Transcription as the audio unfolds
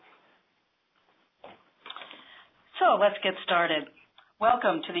So let's get started.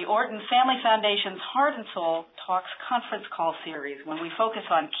 Welcome to the Orton Family Foundation's Heart and Soul Talks conference call series, when we focus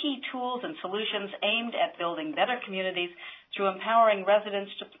on key tools and solutions aimed at building better communities through empowering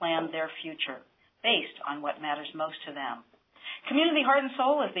residents to plan their future, based on what matters most to them. Community Heart and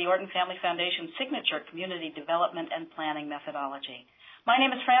Soul is the Orton Family Foundation's signature community development and planning methodology. My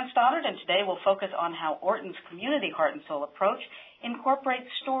name is Fran Stoddard, and today we'll focus on how Orton's Community Heart and Soul approach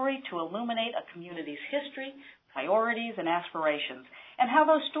incorporates story to illuminate a community's history, priorities, and aspirations, and how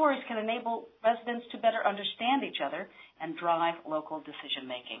those stories can enable residents to better understand each other and drive local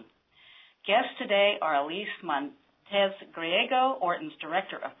decision-making. Guests today are Alece Montez-Griego, Orton's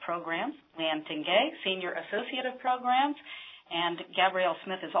Director of Programs, Leanne Tingay, Senior Associate of Programs, and Gabrielle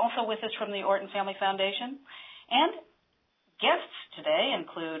Smith is also with us from the Orton Family Foundation. And guests today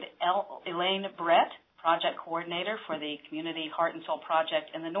include Elaine Brett, Project Coordinator for the Community Heart and Soul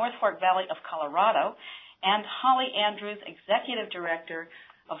Project in the North Fork Valley of Colorado, and Holli Andrews, Executive Director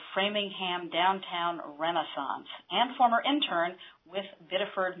of Framingham Downtown Renaissance, and former intern with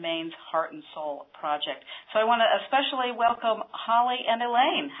Biddeford, Maine's Heart and Soul Project. So I want to especially welcome Holli and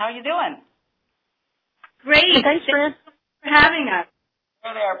Elaine. How are you doing? Great. Thanks for having us.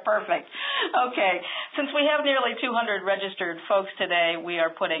 There they are. Perfect. Okay. Since we have nearly 200 registered folks today, we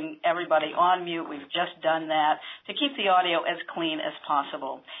are putting everybody on mute. We've just done that to keep the audio as clean as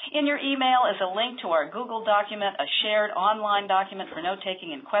possible. In your email is a link to our Google document, a shared online document for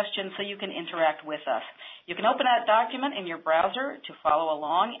note-taking and questions so you can interact with us. You can open that document in your browser to follow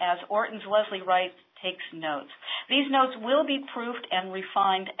along as Orton's Leslie Wright takes notes. These notes will be proofed and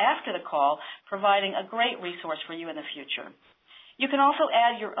refined after the call, providing a great resource for you in the future. You can also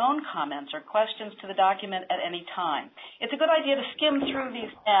add your own comments or questions to the document at any time. It's a good idea to skim through these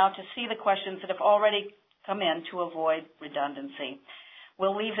now to see the questions that have already come in to avoid redundancy.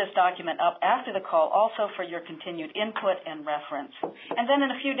 We'll leave this document up after the call also for your continued input and reference. And then in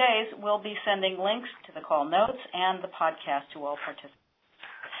a few days, we'll be sending links to the call notes and the podcast to all participants.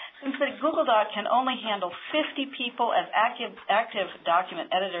 Since the Google Doc can only handle 50 people as active document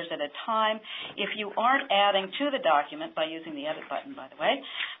editors at a time, if you aren't adding to the document by using the edit button, by the way,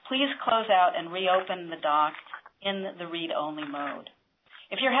 please close out and reopen the doc in the read-only mode.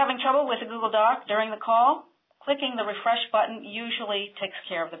 If you're having trouble with the Google Doc during the call, clicking the refresh button usually takes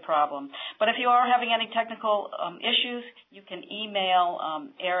care of the problem. But if you are having any technical issues, you can email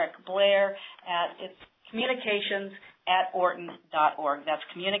Eric Blair at communications@orton.org. That's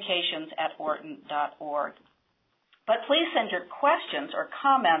communications@orton.org. But please send your questions or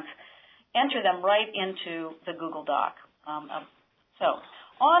comments, enter them right into the Google Doc. So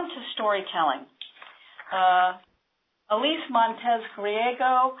on to storytelling. Alece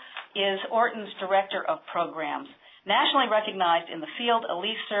Montez-Griego is Orton's Director of Programs. Nationally recognized in the field,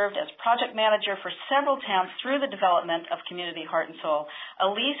 Alece served as project manager for several towns through the development of Community Heart and Soul.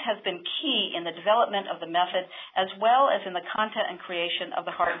 Alece has been key in the development of the method as well as in the content and creation of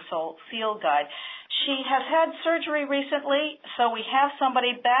the Heart and Soul Field Guide. She has had surgery recently, so we have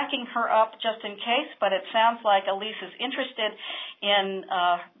somebody backing her up just in case, but it sounds like Alece is interested in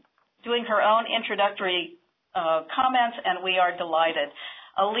doing her own introductory comments, and we are delighted.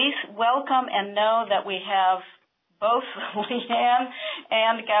 Alece, welcome, and know that we have both Leanne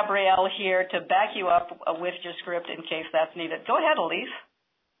and Gabrielle here to back you up with your script in case that's needed. Go ahead, Alece.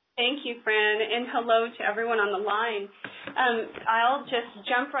 Thank you, Fran, and hello to everyone on the line. I'll just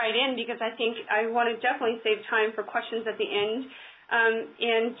jump right in because I think I want to definitely save time for questions at the end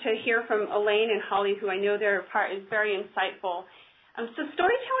and to hear from Elaine and Holli, who I know their part is very insightful. So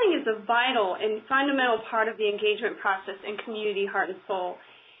storytelling is a vital and fundamental part of the engagement process in Community Heart and Soul.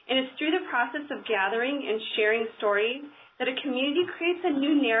 And it's through the process of gathering and sharing stories that a community creates a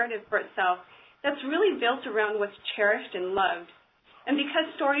new narrative for itself that's really built around what's cherished and loved. And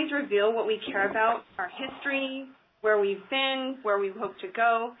because stories reveal what we care about, our history, where we've been, where we hope to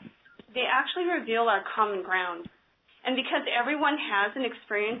go, they actually reveal our common ground. And because everyone has an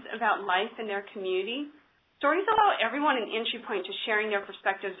experience about life in their community, stories allow everyone an entry point to sharing their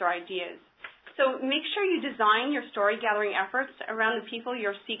perspectives or ideas. So make sure you design your story gathering efforts around the people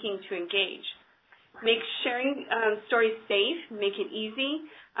you're seeking to engage. Make sharing stories safe, make it easy,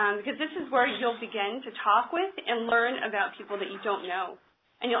 because this is where you'll begin to talk with and learn about people that you don't know.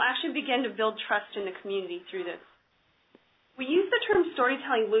 And you'll actually begin to build trust in the community through this. We use the term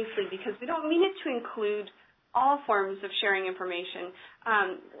storytelling loosely because we don't mean it to include all forms of sharing information,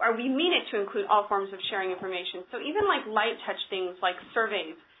 or we mean it to include all forms of sharing information. So even like light touch things like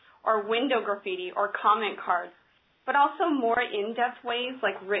surveys, or window graffiti, or comment cards, but also more in-depth ways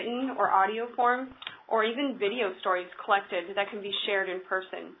like written or audio form, or even video stories collected that can be shared in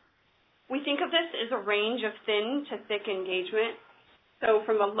person. We think of this as a range of thin to thick engagement. So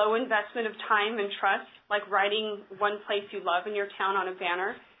from a low investment of time and trust, like writing one place you love in your town on a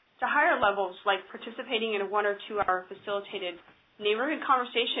banner, to higher levels like participating in a 1 or 2 hour facilitated neighborhood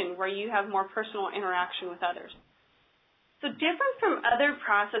conversation where you have more personal interaction with others. So different from other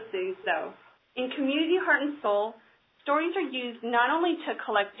processes, though, in community heart and soul, stories are used not only to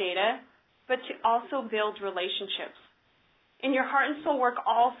collect data, but to also build relationships. In your heart and soul work,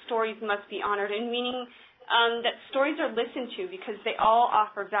 all stories must be honored, and meaning that stories are listened to because they all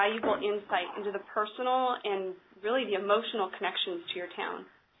offer valuable insight into the personal and really the emotional connections to your town.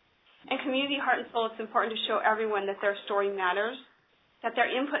 In community heart and soul, it's important to show everyone that their story matters, that their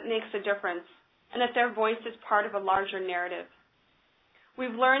input makes a difference, and that their voice is part of a larger narrative.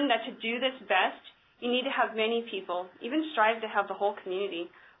 We've learned that to do this best, you need to have many people, even strive to have the whole community,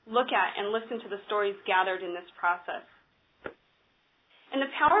 look at and listen to the stories gathered in this process. And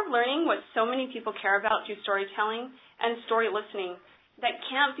the power of learning what so many people care about through storytelling and story listening, that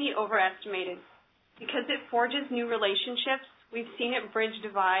can't be overestimated because it forges new relationships. We've seen it bridge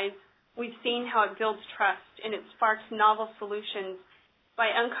divides. We've seen how it builds trust, and it sparks novel solutions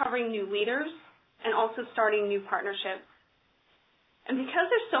by uncovering new leaders and also starting new partnerships. And because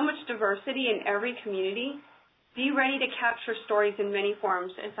there's so much diversity in every community, be ready to capture stories in many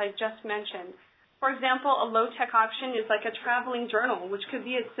forms, as I just mentioned. For example, a low-tech option is like a traveling journal, which could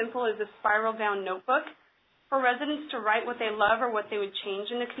be as simple as a spiral-bound notebook for residents to write what they love or what they would change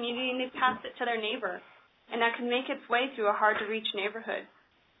in the community, and they pass it to their neighbor. And that can make its way through a hard-to-reach neighborhood.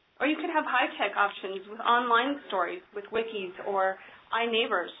 Or you could have high-tech options with online stories, with wikis, or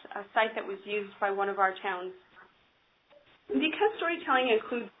iNeighbors, a site that was used by one of our towns. And because storytelling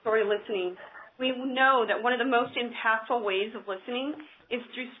includes story listening, we know that one of the most impactful ways of listening is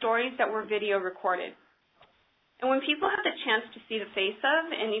through stories that were video recorded. And when people have the chance to see the face of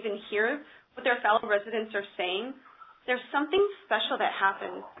and even hear what their fellow residents are saying, there's something special that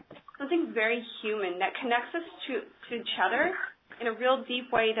happens, something very human that connects us to each other in a real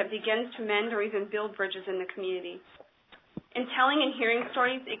deep way that begins to mend or even build bridges in the community. And telling and hearing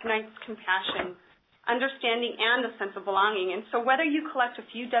stories ignites compassion, understanding, and a sense of belonging. And so whether you collect a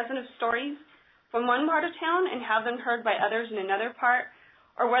few dozen of stories from one part of town and have them heard by others in another part,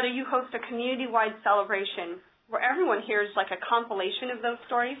 or whether you host a community-wide celebration where everyone hears like a compilation of those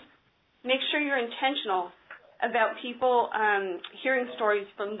stories, make sure you're intentional about people hearing stories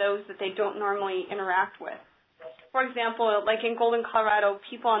from those that they don't normally interact with. For example, like in Golden, Colorado,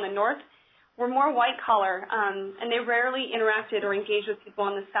 people on the north were more white-collar, and they rarely interacted or engaged with people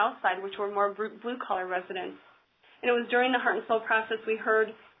on the south side, which were more blue-collar residents. And it was during the Heart and Soul process we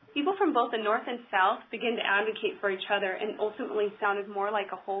heard people from both the north and south begin to advocate for each other and ultimately sounded more like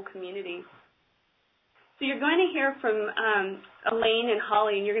a whole community. So you're going to hear from Elaine and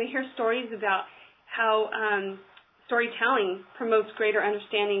Holli, and you're going to hear stories about how storytelling promotes greater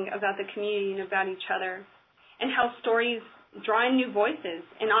understanding about the community and about each other, and how stories draw in new voices,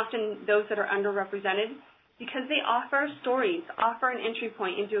 and often those that are underrepresented, because they offer stories, offer an entry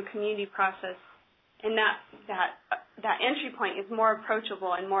point into a community process, and that entry point is more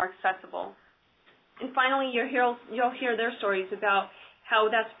approachable and more accessible. And finally, you'll hear their stories about how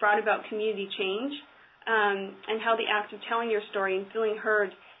that's brought about community change, and how the act of telling your story and feeling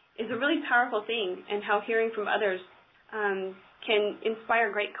heard is a really powerful thing, and how hearing from others can inspire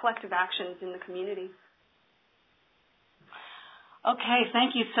great collective actions in the community. Okay,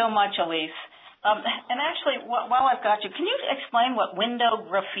 thank you so much, Alece. And actually, while I've got you, can you explain what window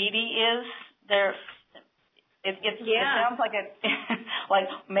graffiti is? It sounds like like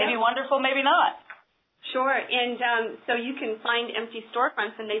maybe wonderful, maybe not. Sure, and so you can find empty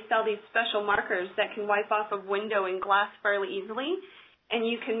storefronts, and they sell these special markers that can wipe off of window and glass fairly easily, and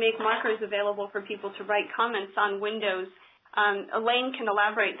you can make markers available for people to write comments on windows. Elaine can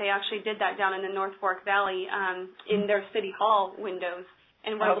elaborate. They actually did that down in the North Fork Valley in their City Hall windows,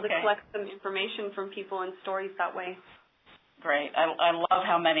 and were able to collect some information from people and stories that way. Great. I love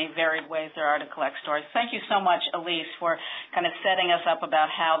how many varied ways there are to collect stories. Thank you so much, Alece, for kind of setting us up about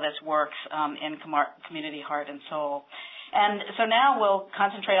how this works in Community Heart and Soul. And so now we'll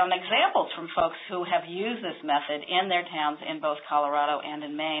concentrate on examples from folks who have used this method in their towns in both Colorado and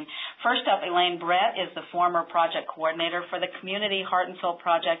in Maine. First up, Elaine Brett is the former project coordinator for the Community Heart and Soul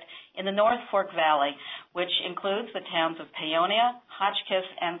project in the North Fork Valley, which includes the towns of Paonia, Hotchkiss,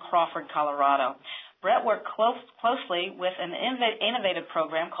 and Crawford, Colorado. Brett worked closely with an innovative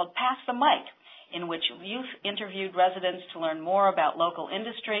program called Pass the Mic, in which youth interviewed residents to learn more about local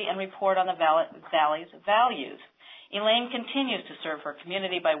industry and report on the valley's values. Elaine continues to serve her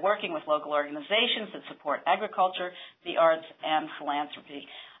community by working with local organizations that support agriculture, the arts, and philanthropy.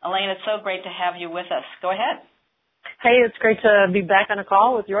 Elaine, it's so great to have you with us. Go ahead. Hey, it's great to be back on a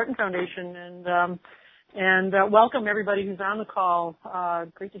call with the Orton Foundation, and welcome everybody who's on the call.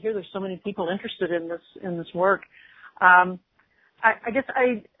 Great to hear there's so many people interested in this work. I guess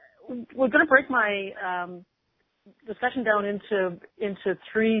we're going to break my discussion down into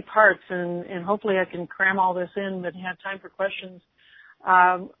three parts, and hopefully I can cram all this in but have time for questions.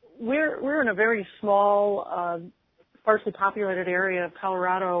 We're in a very small, sparsely populated area of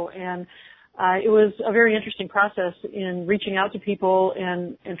Colorado, and it was a very interesting process in reaching out to people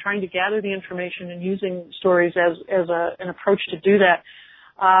and trying to gather the information and using stories as an approach to do that.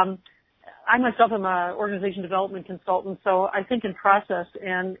 I myself am an organization development consultant, so I think in process.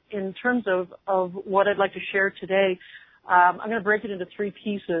 And in terms of what I'd like to share today, I'm going to break it into three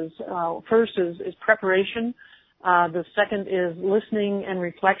pieces. First is preparation. The second is listening and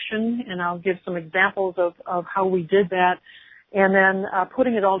reflection, and I'll give some examples of how we did that. And then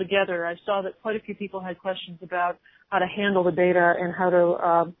putting it all together. I saw that quite a few people had questions about how to handle the data and how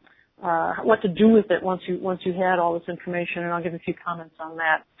to what to do with it once you had all this information, and I'll give a few comments on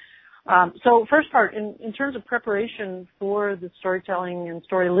that. So first part, in terms of preparation for the storytelling and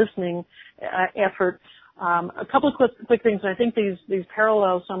story listening effort, a couple of quick things, and I think these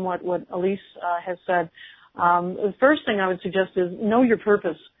parallel somewhat what Alece has said. The first thing I would suggest is know your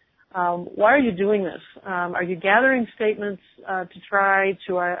purpose. Why are you doing this? Are you gathering statements to try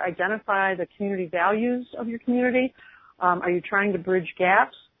to identify the community values of your community? Are you trying to bridge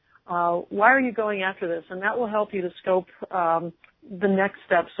gaps? Why are you going after this? And that will help you to scope the next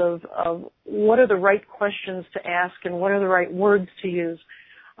steps of what are the right questions to ask and what are the right words to use.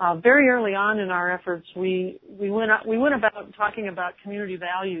 Very early on in our efforts, we went about talking about community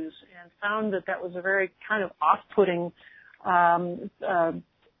values and found that was a very kind of off-putting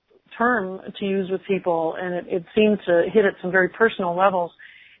term to use with people, and it seemed to hit at some very personal levels.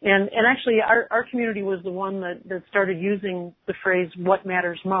 And actually, our community was the one that started using the phrase "what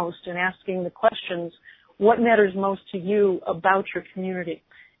matters most" and asking the questions, what matters most to you about your community?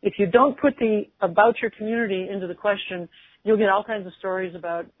 If you don't put the about your community into the question, you'll get all kinds of stories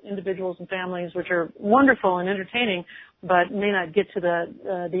about individuals and families, which are wonderful and entertaining, but may not get to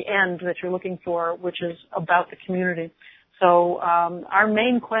the end that you're looking for, which is about the community. So our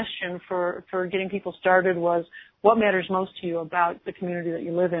main question for getting people started was, what matters most to you about the community that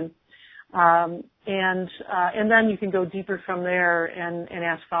you live in? And then you can go deeper from there and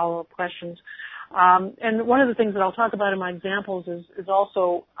ask follow-up questions. And one of the things that I'll talk about in my examples is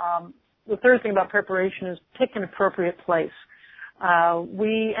also the third thing about preparation is pick an appropriate place.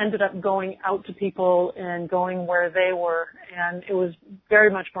 We ended up going out to people and going where they were, and it was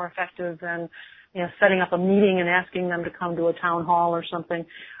very much more effective than setting up a meeting and asking them to come to a town hall or something.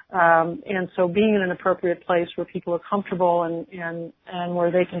 And so being in an appropriate place where people are comfortable and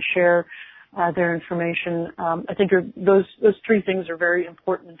where they can share their information, I think those three things are very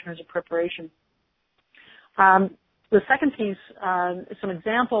important in terms of preparation. The second piece is some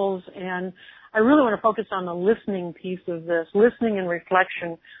examples, and I really want to focus on the listening piece of this, listening and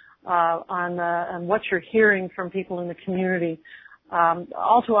reflection on what you're hearing from people in the community.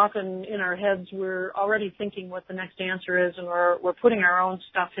 All too often in our heads, we're already thinking what the next answer is, and we're putting our own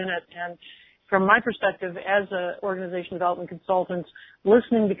stuff in it. And from my perspective, as an organization development consultant,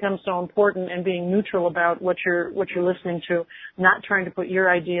 listening becomes so important, and being neutral about what you're listening to, not trying to put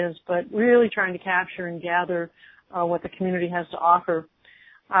your ideas, but really trying to capture and gather what the community has to offer.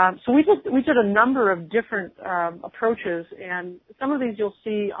 So we did a number of different approaches, and some of these you'll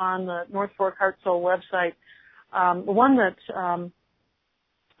see on the North Fork Heart Soul website. The one that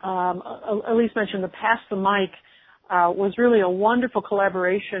Alece mentioned, the Pass the Mic, was really a wonderful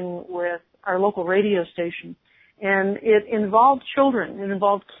collaboration with our local radio station. And it involved children. It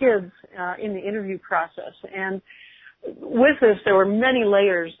involved kids in the interview process. And with this, there were many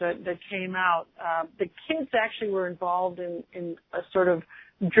layers that came out. The kids actually were involved in a sort of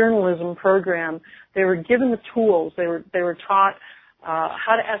journalism program. They were given the tools. They were taught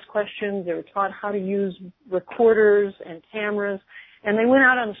how to ask questions. They were taught how to use recorders and cameras. And they went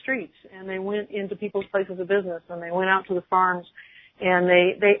out on the streets, and they went into people's places of business, and they went out to the farms, and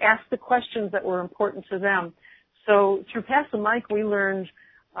they asked the questions that were important to them. So through Pass the Mic, we learned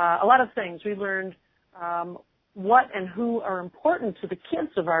a lot of things. We learned what and who are important to the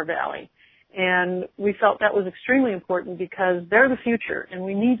kids of our valley. And we felt that was extremely important because they're the future, and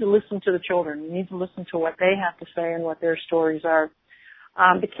we need to listen to the children. We need to listen to what they have to say and what their stories are.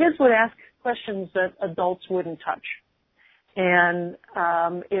 The kids would ask questions that adults wouldn't touch. And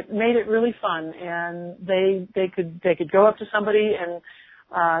it made it really fun, and they could go up to somebody and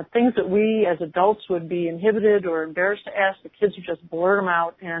things that we as adults would be inhibited or embarrassed to ask. The kids would just blurt them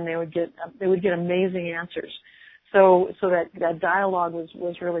out, and they would get amazing answers. So that dialogue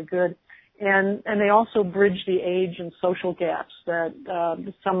was really good. And they also bridge the age and social gaps that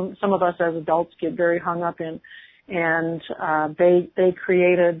some of us as adults get very hung up in. And they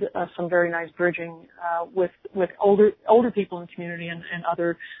created some very nice bridging with older people in the community and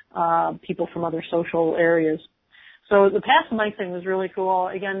other people from other social areas. So the Pass the Mic thing was really cool.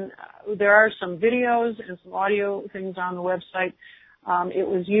 Again, there are some videos and some audio things on the website. It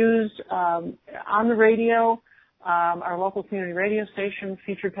was used on the radio. Our local community radio station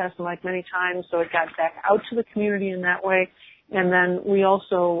featured Pass the Mic many times, so it got back out to the community in that way. And then we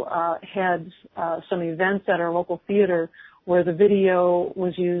also had some events at our local theater where the video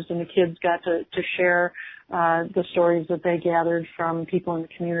was used and the kids got to share the stories that they gathered from people in the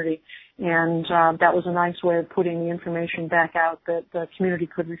community. And that was a nice way of putting the information back out that the community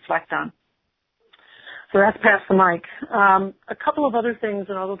could reflect on. So that's Pass the Mic. A couple of other things,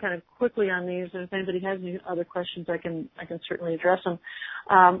 and I'll go kind of quickly on these, and if anybody has any other questions, I can certainly address them.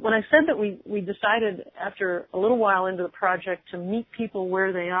 When I said that we decided after a little while into the project to meet people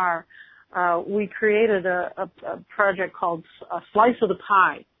where they are, we created a project called a Slice of the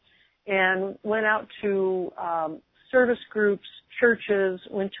Pie, and went out to service groups, churches,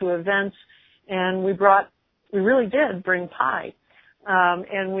 went to events, and we really did bring pie.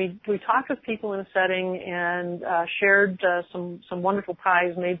 And we talked with people in a setting and shared some wonderful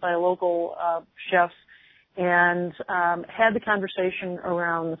pies made by local chefs, and had the conversation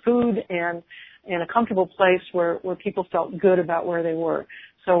around the food and in a comfortable place where people felt good about where they were.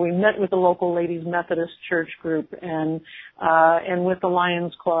 So we met with the local Ladies Methodist Church group and with the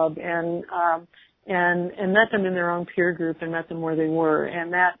Lions Club and met them in their own peer group and met them where they were.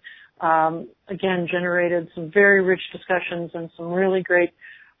 And that again, generated some very rich discussions and some really great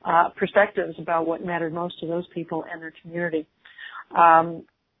perspectives about what mattered most to those people and their community.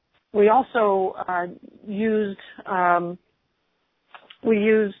 We also used a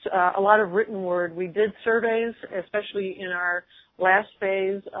lot of written word. We did surveys, especially in our last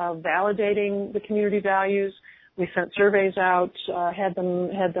phase of validating the community values. We sent surveys out, had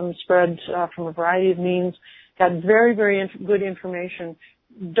them spread from a variety of means. Got very, very good information.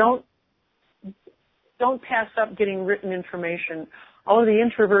 Don't pass up getting written information. All of the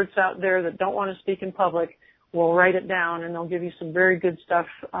introverts out there that don't want to speak in public will write it down, and they'll give you some very good stuff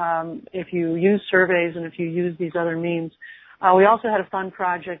if you use surveys and if you use these other means. We also had a fun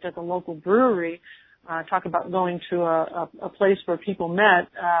project at the local brewery, talk about going to a place where people met,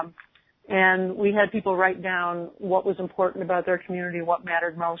 and we had people write down what was important about their community, what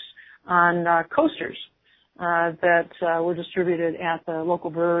mattered most on coasters that were distributed at the local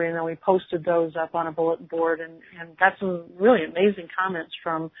brewery, and then we posted those up on a bulletin board and got some really amazing comments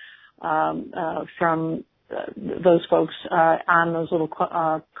from those folks on those little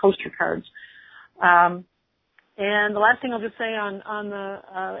coaster cards. And the last thing I'll just say on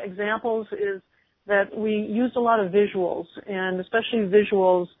the examples is that we used a lot of visuals, and especially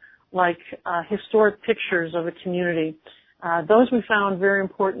visuals like historic pictures of a community. Those we found very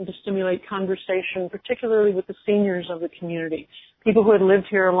important to stimulate conversation, particularly with the seniors of the community, people who had lived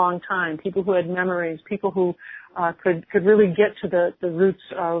here a long time, people who had memories, people who could really get to the roots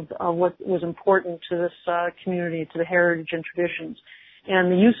of what was important to this community, to the heritage and traditions.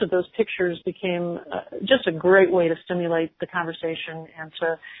 And the use of those pictures became just a great way to stimulate the conversation and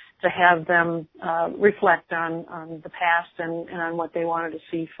to have them reflect on the past and on what they wanted to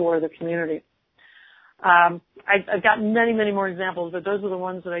see for the community. I've got many, many more examples, but those are the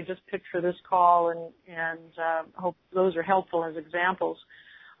ones that I just picked for this call, and hope those are helpful as examples.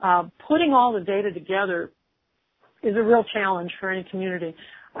 Putting all the data together is a real challenge for any community.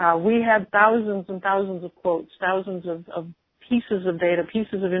 We had thousands and thousands of quotes, thousands of pieces of data,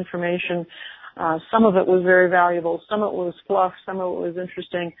 pieces of information. Some of it was very valuable. Some of it was fluff. Some of it was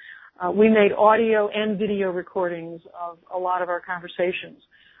interesting. We made audio and video recordings of a lot of our conversations.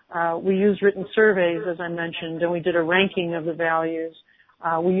 We used written surveys, as I mentioned, and we did a ranking of the values.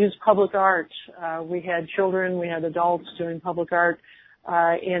 We used public art. We had children, we had adults doing public art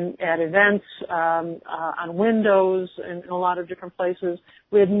at events, on windows, in a lot of different places.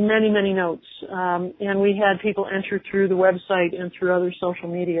 We had many, many notes, and we had people enter through the website and through other social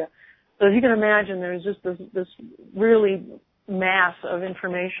media. So as you can imagine, there's just this really mass of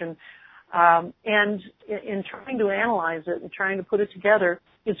information. And in trying to analyze it and trying to put it together,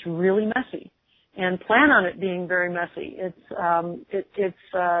 it's really messy. And plan on it being very messy.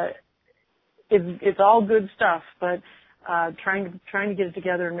 It's all good stuff, but trying to get it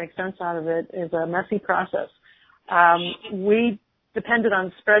together and make sense out of it is a messy process. We depended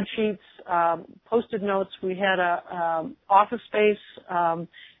on spreadsheets, Post-it notes. We had a office space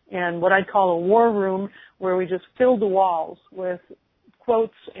and what I'd call a war room where we just filled the walls with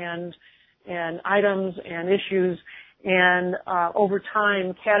quotes and items and issues, and over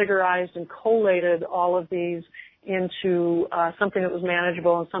time categorized and collated all of these into something that was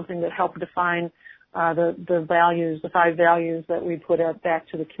manageable and something that helped define the values, the 5 values that we put out back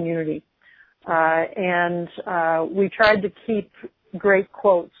to the community. And we tried to keep great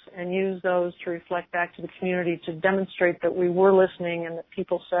quotes and use those to reflect back to the community to demonstrate that we were listening and that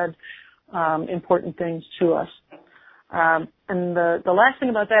people said important things to us. And the last thing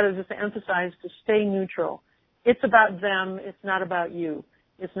about that is just to emphasize to stay neutral. It's about them. It's not about you.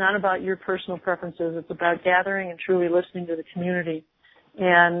 It's not about your personal preferences. It's about gathering and truly listening to the community.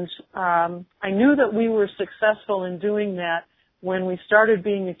 And I knew that we were successful in doing that when we started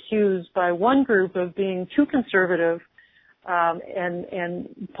being accused by one group of being too conservative and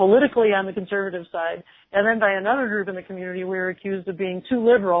politically on the conservative side, and then by another group in the community we were accused of being too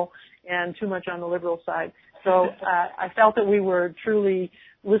liberal and too much on the liberal side. So I felt that we were truly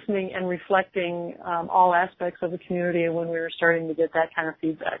listening and reflecting all aspects of the community when we were starting to get that kind of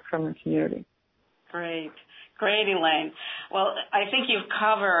feedback from the community. Great. Great, Elaine. Well, I think you've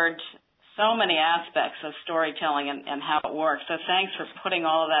covered so many aspects of storytelling and how it works. So thanks for putting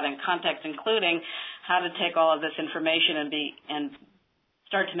all of that in context, including how to take all of this information and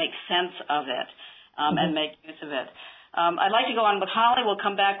start to make sense of it and make use of it. I'd like to go on with Holli. We'll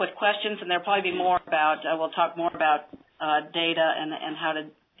come back with questions, and there'll probably be more about, we'll talk more about data and how to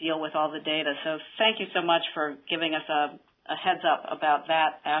deal with all the data. So thank you so much for giving us a heads up about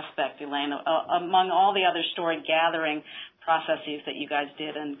that aspect, Elaine, among all the other story gathering processes that you guys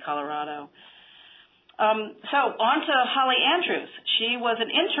did in Colorado. So on to Holli Andrews. She was an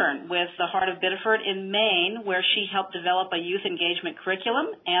intern with the Heart of Biddeford in Maine, where she helped develop a youth engagement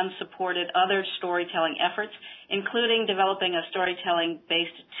curriculum and supported other storytelling efforts, including developing a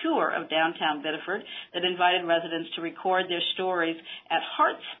storytelling-based tour of downtown Biddeford that invited residents to record their stories at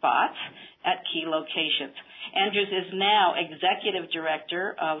HeartSpots at key locations. Andrews is now Executive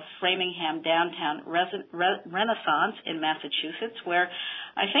Director of Framingham Downtown Renaissance in Massachusetts, where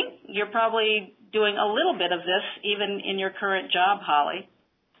I think you're probably doing a little bit of this even in your current job, Holli.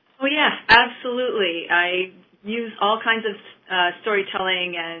 Oh, yeah, absolutely. I use all kinds of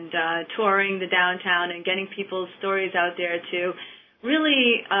storytelling and touring the downtown and getting people's stories out there to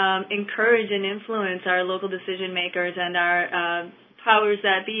really encourage and influence our local decision makers and our powers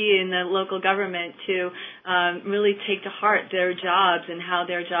that be in the local government to really take to heart their jobs and how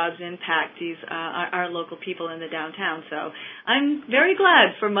their jobs impact these our local people in the downtown. So I'm very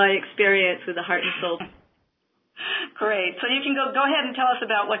glad for my experience with the Heart and Soul. Great. So you can go ahead and tell us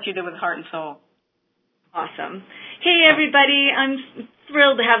about what you did with Heart and Soul. Awesome. Hey, everybody. I'm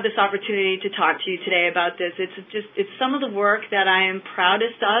thrilled to have this opportunity to talk to you today about this. It's some of the work that I am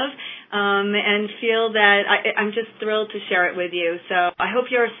proudest of and feel that I'm just thrilled to share it with you. So I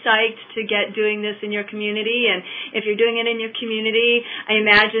hope you're psyched to get doing this in your community. And if you're doing it in your community, I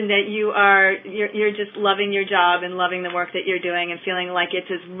imagine that you're just loving your job and loving the work that you're doing and feeling like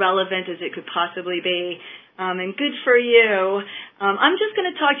it's as relevant as it could possibly be. And good for you. I'm just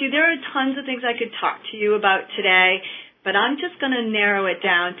going to talk to you. There are tons of things I could talk to you about today, but I'm just going to narrow it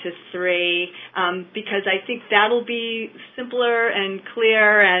down to 3 because I think that'll be simpler and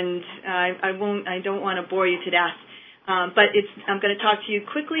clear, and I don't want to bore you to death. But I'm going to talk to you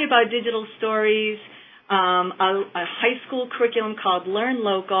quickly about digital stories, a high school curriculum called Learn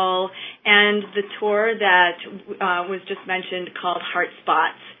Local, and the tour that was just mentioned called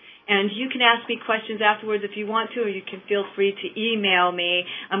HeartSpots. And you can ask me questions afterwards if you want to, or you can feel free to email me.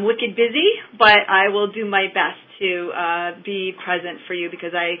 I'm wicked busy, but I will do my best to be present for you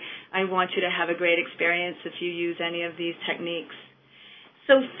because I want you to have a great experience if you use any of these techniques.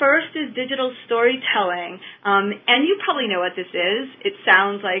 So first is digital storytelling, and you probably know what this is. It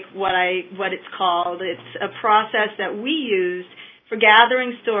sounds like what it's called. It's a process that we used for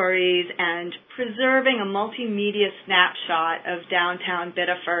gathering stories and preserving a multimedia snapshot of downtown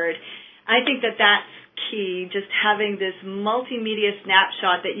Biddeford. I think that that's key, just having this multimedia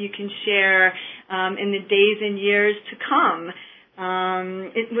snapshot that you can share in the days and years to come.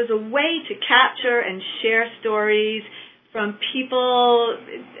 It was a way to capture and share stories from people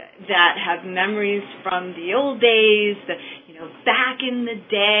that have memories from the old days, back in the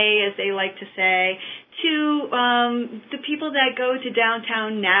day, as they like to say, to the people that go to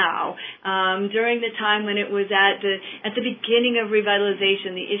downtown now during the time when it was at the beginning of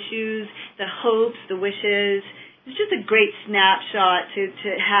revitalization, the issues, the hopes, the wishes. It's just a great snapshot to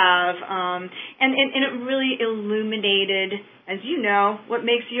have, and it really illuminated as you know, what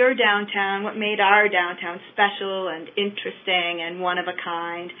makes your downtown, what made our downtown special and interesting and one of a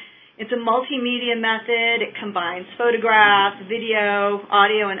kind. It's a multimedia method. It combines photographs, video,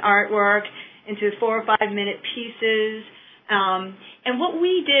 audio, and artwork into 4 or 5 minute pieces. And what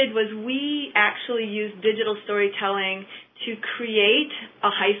we did was we actually used digital storytelling to create a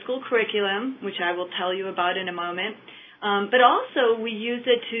high school curriculum, which I will tell you about in a moment. But also we used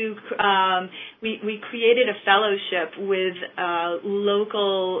it to, we created a fellowship with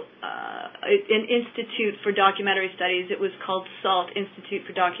local, an Institute for Documentary Studies. It was called SALT, Institute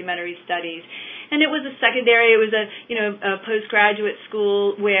for Documentary Studies. And it was a secondary, it was a postgraduate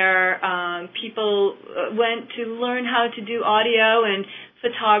school where people went to learn how to do audio and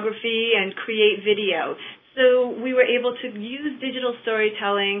photography and create video. So we were able to use digital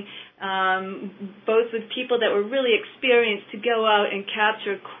storytelling both with people that were really experienced to go out and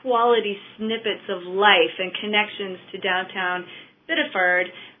capture quality snippets of life and connections to downtown Biddeford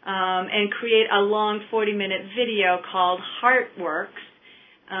and create a long 40-minute video called HeartWorks.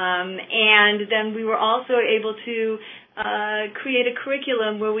 And then we were also able to create a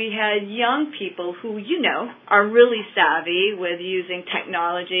curriculum where we had young people who, are really savvy with using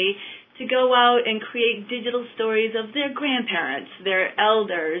technology to go out and create digital stories of their grandparents, their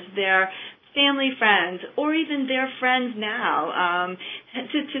elders, their family friends, or even their friends now,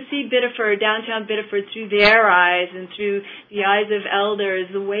 to see Biddeford, downtown Biddeford, through their eyes and through the eyes of elders,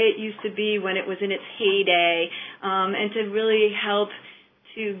 the way it used to be when it was in its heyday, and to really help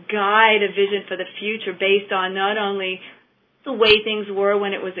to guide a vision for the future based on not only the way things were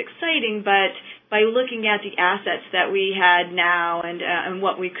when it was exciting, but by looking at the assets that we had now and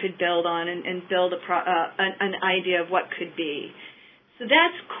what we could build on and build an idea of what could be. So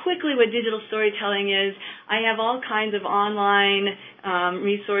that's quickly what digital storytelling is. I have all kinds of online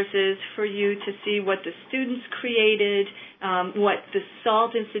resources for you to see what the students created, what the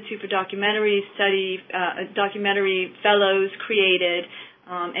SALT Institute for Documentary Study, documentary fellows created,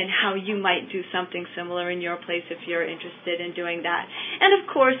 and how you might do something similar in your place if you're interested in doing that. And of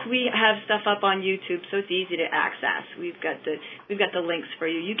course, we have stuff up on YouTube, so it's easy to access. We've got the links for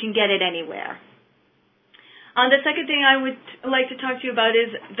you. You can get it anywhere. The second thing I would like to talk to you about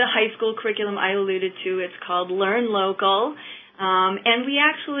is the high school curriculum I alluded to. It's called Learn Local. And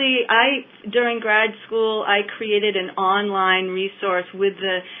during grad school, I created an online resource with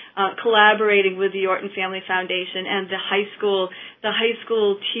collaborating with the Orton Family Foundation and the high school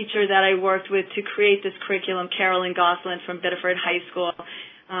teacher that I worked with to create this curriculum, Carolyn Gosselin from Biddeford High School.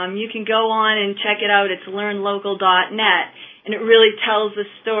 You can go on and check it out. It's learnlocal.net, and it really tells the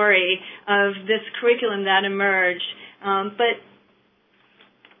story of this curriculum that emerged. But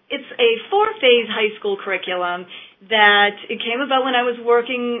it's a 4-phase high school curriculum that it came about when I was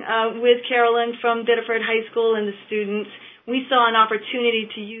working with Carolyn from Biddeford High School and the students. We saw an opportunity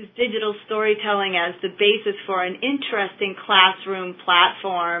to use digital storytelling as the basis for an interesting classroom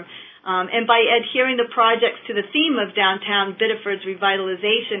platform. And by adhering the projects to the theme of downtown Biddeford's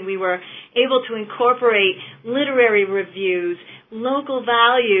revitalization, we were able to incorporate literary reviews, local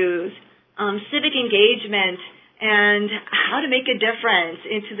values, civic engagement, and how to make a difference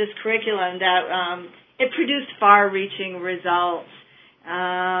into this curriculum that it produced far-reaching results.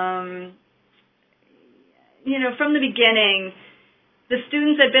 From the beginning, the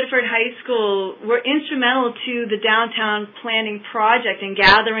students at Biddeford High School were instrumental to the downtown planning project and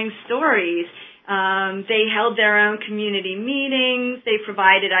gathering stories. They held their own community meetings. They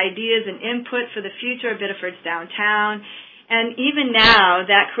provided ideas and input for the future of Biddeford's downtown. And even now,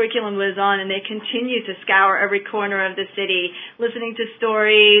 that curriculum lives on, and they continue to scour every corner of the city, listening to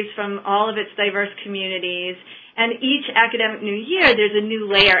stories from all of its diverse communities. And each academic new year, there's a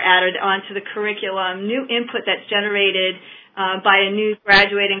new layer added onto the curriculum, new input that's generated by a new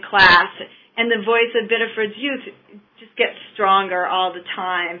graduating class. And the voice of Biddeford's youth just gets stronger all the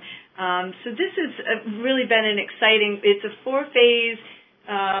time. So this has really been it's a 4-phase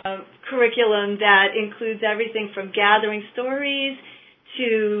curriculum that includes everything from gathering stories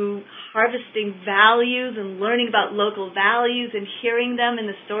to harvesting values and learning about local values and hearing them in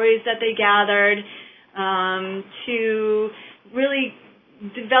the stories that they gathered, to really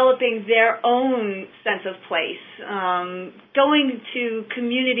developing their own sense of place, going to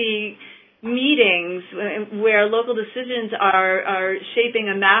community meetings where local decisions are shaping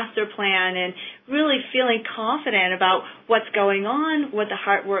a master plan and really feeling confident about what's going on, what the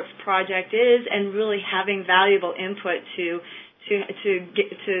HeartWorks project is, and really having valuable input to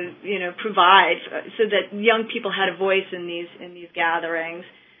provide so that young people had a voice in these gatherings.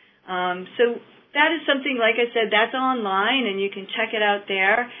 So that is something, like I said, that's online, and you can check it out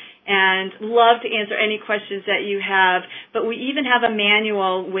there. and love to answer any questions that you have. But we even have a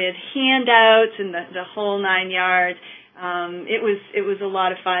manual with handouts and the whole 9 yards. It was a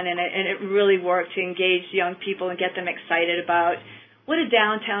lot of fun, and it really worked to engage young people and get them excited about what a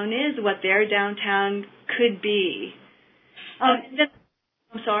downtown is, what their downtown could be.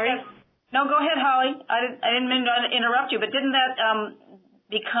 I'm sorry? No, go ahead, Holly. I didn't mean to interrupt you, but didn't that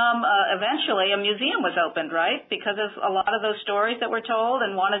become eventually a museum was opened, right? Because of a lot of those stories that were told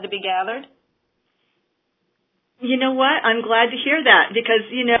and wanted to be gathered? You know what? I'm glad to hear that because,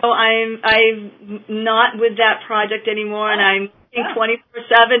 I'm not with that project anymore, and I'm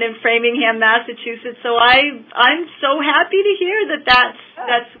 24/7 in Framingham, Massachusetts. So I'm so happy to hear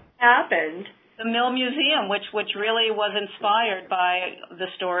that's happened. The Mill Museum, which really was inspired by the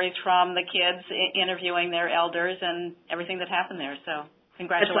stories from the kids interviewing their elders and everything that happened there. So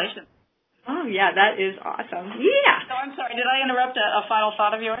congratulations. Oh yeah, that is awesome. Yeah. So I'm sorry, did I interrupt a final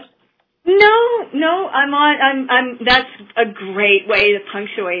thought of yours? No, I'm that's a great way to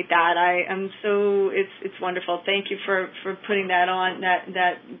punctuate that. It's wonderful. Thank you for putting that on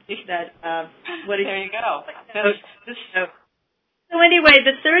what is there you go. So anyway,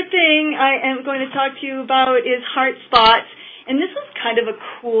 the third thing I am going to talk to you about is HeartSpots, and this was kind of a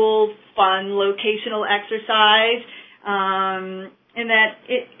cool, fun locational exercise, in that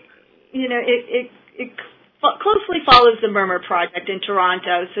it closely follows the Murmur Project in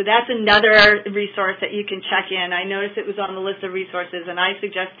Toronto, so that's another resource that you can check in. I noticed it was on the list of resources, and I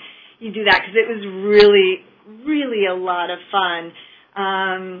suggest you do that because it was really, really a lot of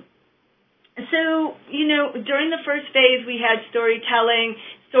fun. So, during the first phase, we had storytelling,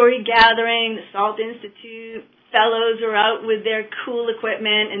 story gathering, the SALT Institute, fellows were out with their cool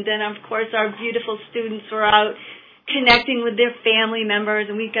equipment, and then, of course, our beautiful students were out connecting with their family members,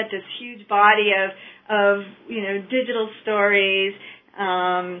 and we've got this huge body of digital stories.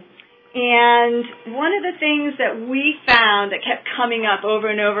 And one of the things that we found that kept coming up over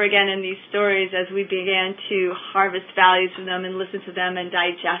and over again in these stories as we began to harvest values from them and listen to them and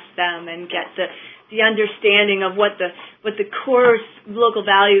digest them and get the understanding of what the core local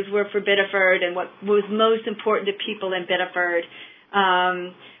values were for Biddeford and what was most important to people in Biddeford,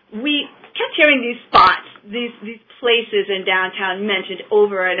 we kept hearing these spots, these places in downtown mentioned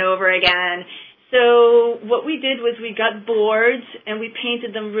over and over again. So what we did was we got boards and we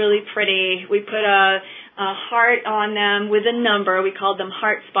painted them really pretty. We put a heart on them with a number. We called them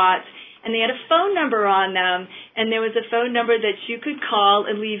HeartSpots. And they had a phone number on them. And there was a phone number that you could call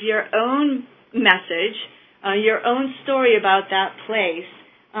and leave your own message, your own story about that place.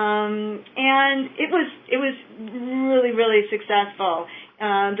 And it was really, really successful.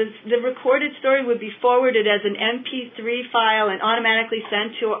 The recorded story would be forwarded as an MP3 file and automatically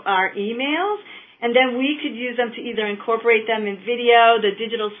sent to our emails. And then we could use them to either incorporate them in video, the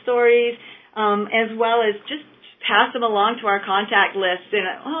digital stories, as well as just pass them along to our contact list.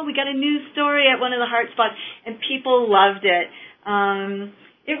 And, we got a news story at one of the HeartSpots, and people loved it.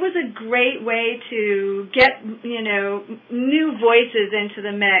 It was a great way to get, new voices into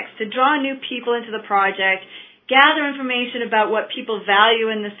the mix, to draw new people into the project, gather information about what people value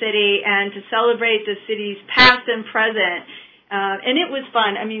in the city, and to celebrate the city's past and present. And it was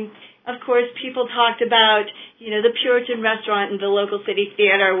fun. I mean, of course, people talked about, the Puritan restaurant in the local city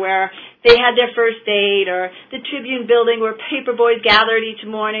theater where they had their first date, or the Tribune building where paper boys gathered each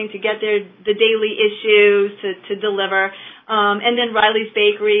morning to get the daily issues to deliver, and then Riley's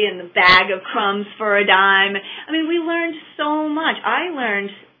Bakery and the bag of crumbs for a dime. I mean, we learned so much. I learned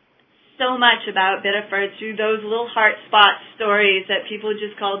so much about Biddeford through those little HeartSpot stories that people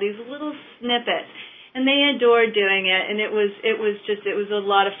just call these little snippets. And they adored doing it, and it was a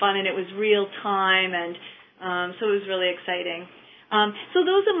lot of fun, and it was real time, and so it was really exciting. So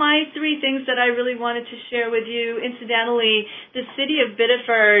those are my three things that I really wanted to share with you. Incidentally, the city of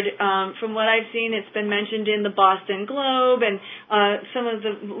Biddeford, from what I've seen, it's been mentioned in the Boston Globe and some of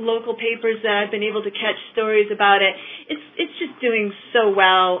the local papers that I've been able to catch stories about it. It's just doing so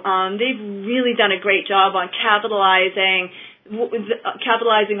well. They've really done a great job on capitalizing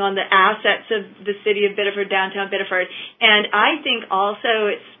on the assets of the city of Biddeford, downtown Biddeford. And I think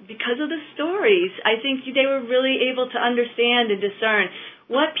also it's because of the stories. I think they were really able to understand and discern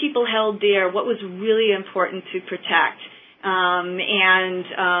what people held dear, what was really important to protect, and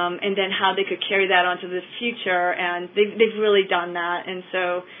then how they could carry that onto the future. And they've really done that. And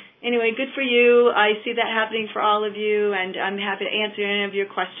so anyway, good for you. I see that happening for all of you, and I'm happy to answer any of your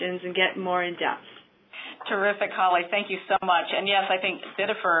questions and get more in depth. Terrific, Holly. Thank you so much. And yes, I think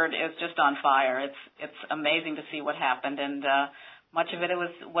Biddeford is just on fire. It's amazing to see what happened, and much of it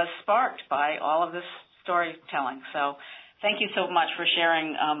was sparked by all of this storytelling. So Thank you so much for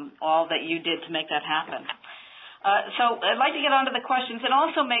sharing all that you did to make that happen. So I'd like to get on to the questions and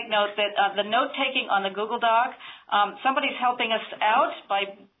also make note that the note-taking on the Google Doc, somebody's helping us out by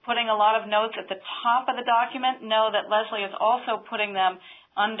putting a lot of notes at the top of the document. Know that Leslie is also putting them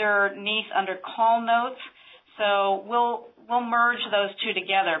underneath under call notes. So we'll merge those two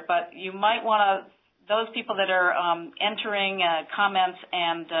together, but you might want to, those people that are entering comments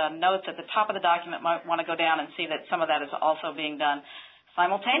and notes at the top of the document might want to go down and see that some of that is also being done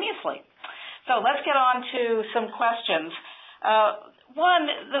simultaneously. So let's get on to some questions. One,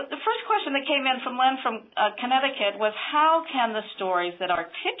 the first question that came in from Len from Connecticut was, how can the stories that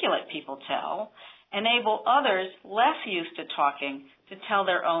articulate people tell enable others less used to talking to tell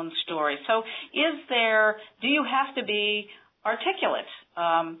their own story? So do you have to be articulate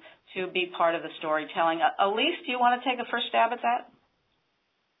to be part of the storytelling? Alece, do you want to take a first stab at that?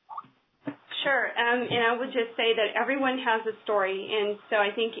 Sure, and I would just say that everyone has a story, and so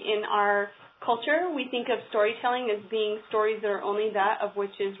I think in our culture, we think of storytelling as being stories that are only that of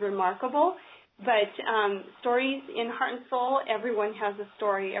which is remarkable. But stories in heart and soul, everyone has a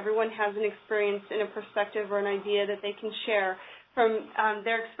story. Everyone has an experience and a perspective or an idea that they can share from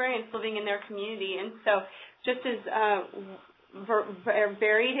their experience living in their community. And so just as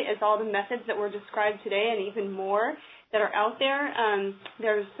varied as all the methods that were described today and even more that are out there,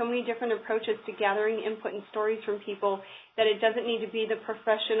 there's so many different approaches to gathering input and stories from people that it doesn't need to be the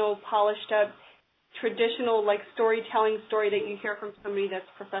professional, polished up, traditional like storytelling story that you hear from somebody that's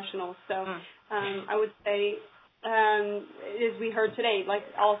professional. So I would say, as we heard today, like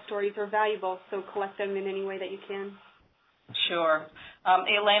all stories are valuable, so collect them in any way that you can. Sure.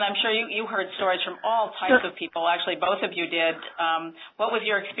 Elaine, I'm sure you heard stories from all types of people. Actually, both of you did. What was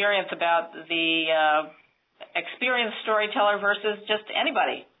your experience about the experienced storyteller versus just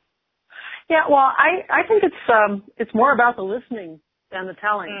anybody? Yeah, well, I think it's more about the listening than the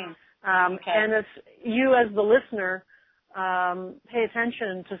telling. Okay. And it's you as the listener pay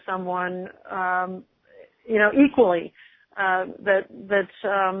attention to someone, equally. And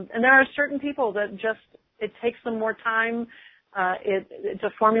there are certain people that just it takes them more time to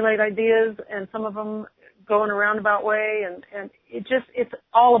formulate ideas, and some of them go in a roundabout way, and it's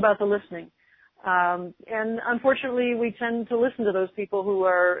all about the listening. And unfortunately, we tend to listen to those people who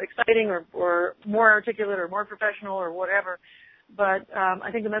are exciting or more articulate or more professional or whatever. But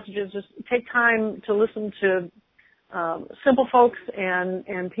I think the message is just take time to listen to simple folks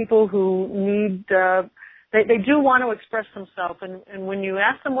and people who need, they do want to express themselves. And when you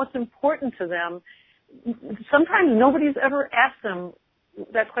ask them what's important to them, sometimes nobody's ever asked them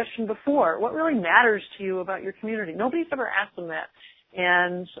that question before. What really matters to you about your community? Nobody's ever asked them that.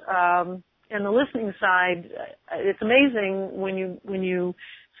 And the listening side, it's amazing when you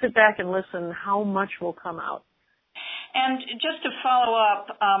sit back and listen how much will come out. And just to follow up,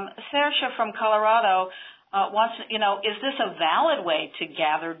 Saoirse from Colorado wants to, is this a valid way to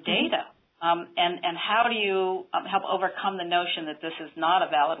gather data? And how do you help overcome the notion that this is not a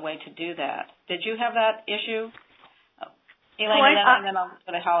valid way to do that? Did you have that issue? Elaine, and then I'll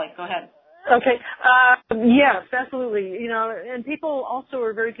go to Holli. Go ahead. Okay. Yes, absolutely. And people also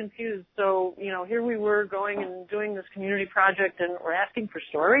are very confused. So, here we were going and doing this community project, and we're asking for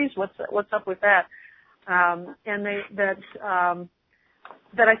stories. What's up with that? And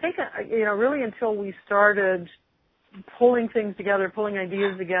that I think, really until we started pulling things together, pulling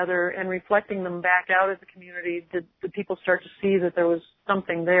ideas together, and reflecting them back out at the community, did people start to see that there was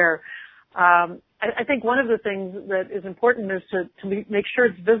something there. I think one of the things that is important is to make sure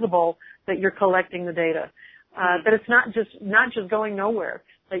it's visible that you're collecting the data, that it's not just going nowhere.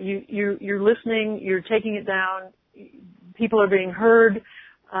 That you're listening, you're taking it down, people are being heard,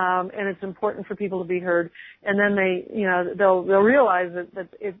 and it's important for people to be heard. And then they'll realize that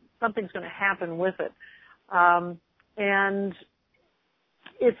something's going to happen with it. And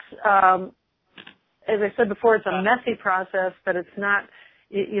it's as I said before, it's a messy process, but it's not.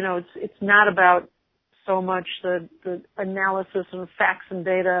 It's not about so much the analysis and facts and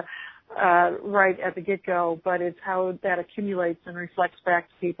data right at the get-go, but it's how that accumulates and reflects back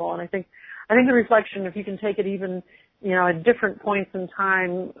to people. And I think the reflection, if you can take it even, at different points in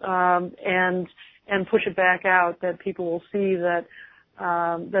time and push it back out, that people will see that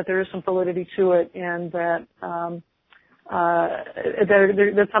there is some validity to it, and that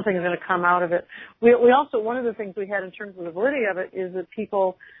that something is going to come out of it. We also, one of the things we had in terms of the validity of it is that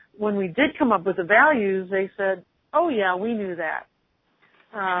people, when we did come up with the values, they said, oh yeah, we knew that.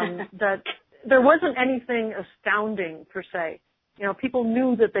 That there wasn't anything astounding per se. People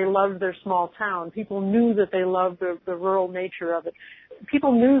knew that they loved their small town. People knew that they loved the rural nature of it.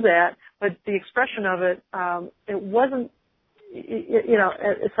 People knew that, but the expression of it, it wasn't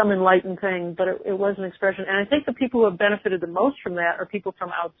some enlightened thing, but it was an expression. And I think the people who have benefited the most from that are people from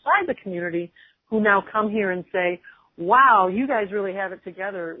outside the community who now come here and say, wow, you guys really have it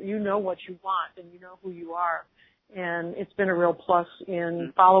together. You know what you want and you know who you are. And it's been a real plus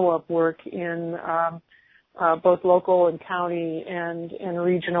in follow-up work in both local and county and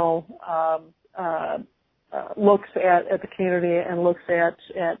regional looks at the community and looks at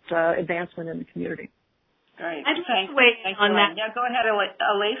advancement in the community. Great. I'd like to weigh in on that. Yeah, go ahead,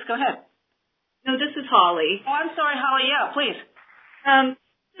 Alece. Go ahead. No, this is Holli. Oh, I'm sorry, Holli. Yeah, please.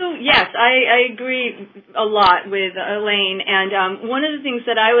 So yes, I agree a lot with Elaine. And one of the things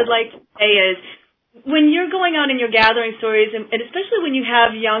that I would like to say is, when you're going out and you're gathering stories, and especially when you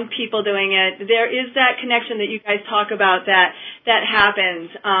have young people doing it, there is that connection that you guys talk about that happens.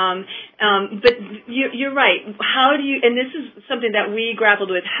 But you're right. How do you? And this is something that we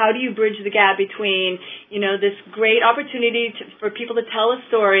grappled with. How do you bridge the gap between, this great opportunity for people to tell a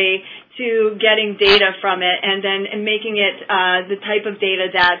story to getting data from it, and then making it the type of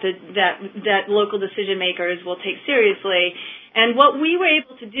data that local decision makers will take seriously? And what we were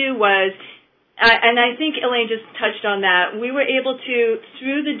able to do was. And I think Elaine just touched on that. We were able to,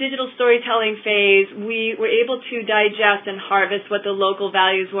 through the digital storytelling phase, we were able to digest and harvest what the local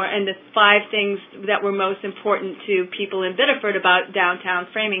values were and the 5 things that were most important to people in Biddeford about downtown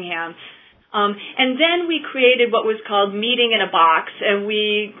Framingham. And then we created what was called Meeting in a Box, and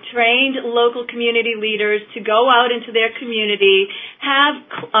we trained local community leaders to go out into their community, have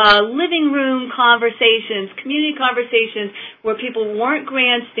living room conversations, community conversations where people weren't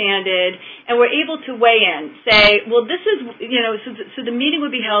grandstanded and were able to weigh in, say, well, this is, so the meeting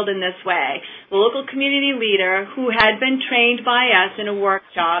would be held in this way. The local community leader who had been trained by us in a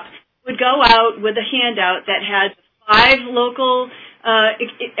workshop would go out with a handout that had 5 local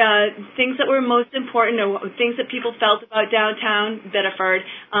things that were most important, or things that people felt about downtown Biddeford,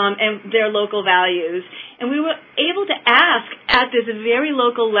 and their local values. And we were able to ask at this very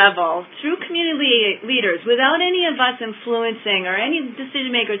local level, through community leaders, without any of us influencing or any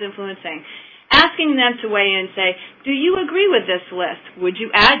decision makers influencing, asking them to weigh in and say, do you agree with this list? Would you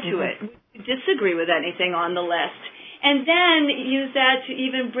add to it? Would you disagree with anything on the list? And then use that to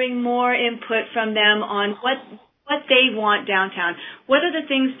even bring more input from them on what they want downtown. What are the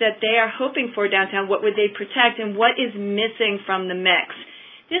things that they are hoping for downtown? What would they protect? And what is missing from the mix?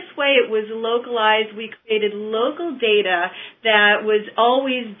 This way it was localized. We created local data that was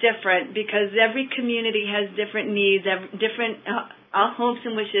always different because every community has different needs, different hopes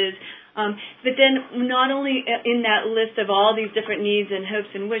and wishes. But then not only in that list of all these different needs and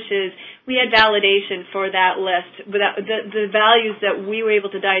hopes and wishes, we had validation for that list, the values that we were able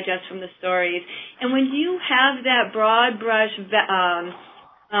to digest from the stories. And when you have that broad brush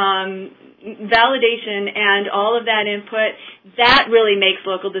validation and all of that input, that really makes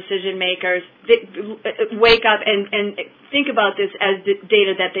local decision makers wake up and think about this as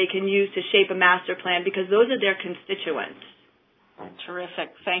data that they can use to shape a master plan, because those are their constituents.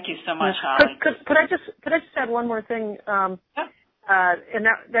 Terrific. Thank you so much, Holli. Could I just add one more thing? And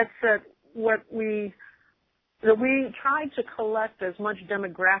that's what we tried to collect as much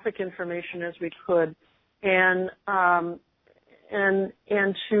demographic information as we could, and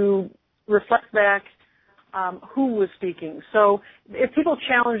to reflect back who was speaking. So if people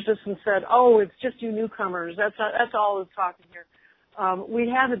challenged us and said, "Oh, it's just you newcomers," that's all that's talking here. We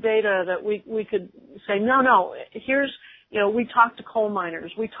had the data that we could say, no. Here's. We talk to coal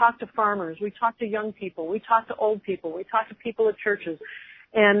miners, we talk to farmers, we talk to young people, we talk to old people, we talk to people at churches.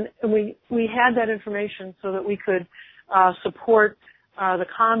 And we had that information so that we could support the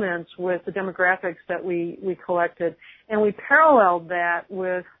comments with the demographics that we collected. And we paralleled that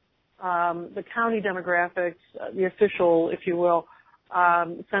with the county demographics, the official, if you will,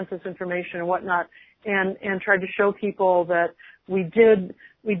 census information and whatnot, and tried to show people that we did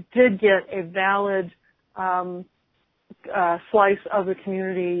get a valid slice of the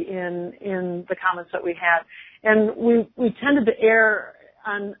community in the comments that we had. And we tended to err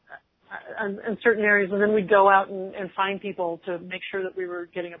on certain areas, and then we'd go out and find people to make sure that we were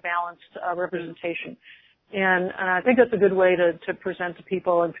getting a balanced representation. And I think that's a good way to present to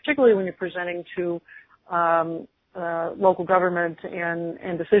people, and particularly when you're presenting to local government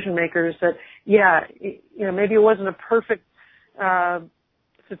and decision makers, that maybe it wasn't a perfect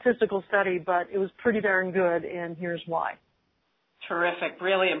statistical study, but it was pretty darn good, and here's why. Terrific.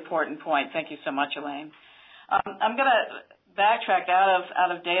 Really important point. Thank you so much, Elaine. I'm going to backtrack out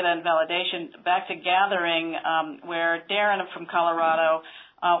of data and validation back to gathering, where Darren from Colorado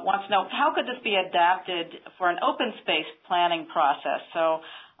wants to know, how could this be adapted for an open space planning process? So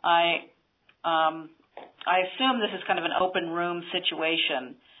I I assume this is kind of an open room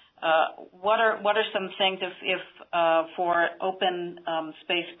situation. What are some things if for open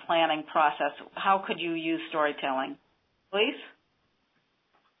space planning process? How could you use storytelling? Please.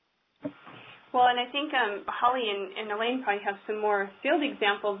 Well, and I think Holli and Elaine probably have some more field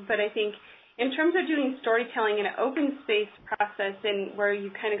examples, but I think in terms of doing storytelling in an open space process and where you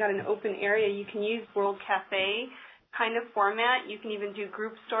kind of got an open area, you can use World Cafe kind of format. You can even do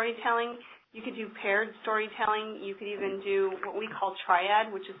group storytelling. You could do paired storytelling. You could even do what we call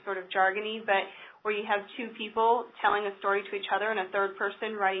triad, which is sort of jargony, but where you have two people telling a story to each other and a third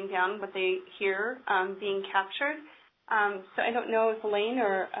person writing down what they hear being captured. So I don't know if Elaine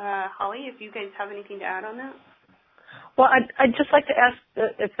or Holli, if you guys have anything to add on that. Well, I'd just like to ask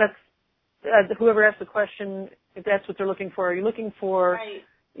if that's whoever asked the question, if that's what they're looking for. Are you looking for, right,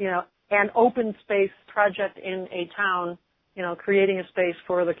 an open space project in a town, creating a space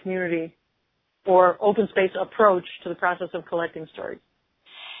for the community, or open space approach to the process of collecting stories?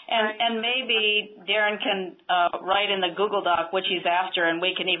 And maybe Darren can write in the Google Doc which he's after, and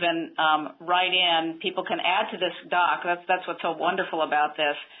we can even write in. People can add to this doc. That's what's so wonderful about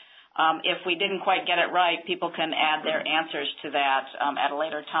this. If we didn't quite get it right, people can add their answers to that at a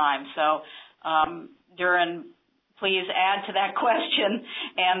later time. So, Darren, please add to that question,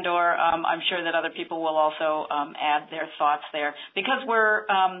 and or I'm sure that other people will also add their thoughts there. Because we're,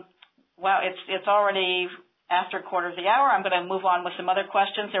 it's already after quarter of the hour. I'm going to move on with some other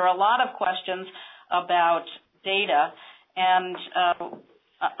questions. There are a lot of questions about data, and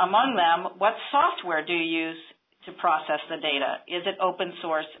among them, what software do you use to process the data? Is it open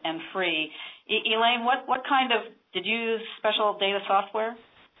source and free? Elaine, what kind of, did you use special data software?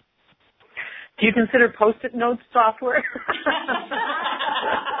 Do you consider Post-it notes software?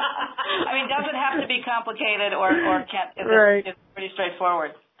 I mean, does it have to be complicated, or can't? It's pretty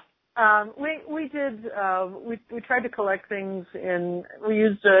straightforward. We did. We tried to collect things we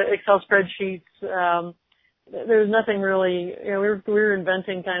used Excel spreadsheets. There's nothing really. We were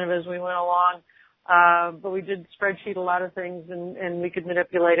inventing kind of as we went along. But we did spreadsheet a lot of things, and we could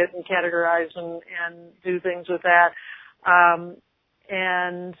manipulate it and categorize and do things with that.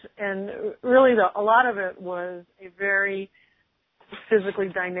 And really, a lot of it was a very physically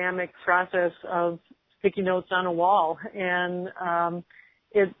dynamic process of sticky notes on a wall, and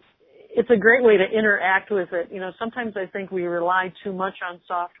it's a great way to interact with it. Sometimes I think we rely too much on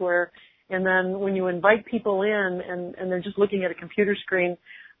software, and then when you invite people in and they're just looking at a computer screen,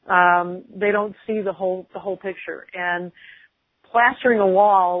 they don't see the whole picture. And plastering a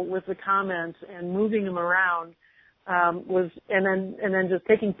wall with the comments and moving them around and then just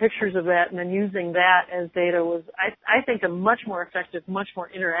taking pictures of that and then using that as data was, I think, a much more effective, much more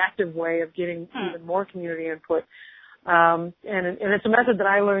interactive way of getting even more community input. And it's a method that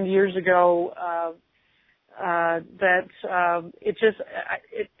I learned years ago that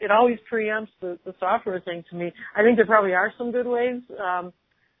it always preempts the software thing to me. I think there probably are some good ways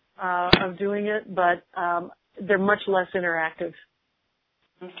of doing it, but they're much less interactive.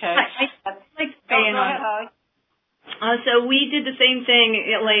 Okay. I'd like to say go ahead, Holli. So we did the same thing,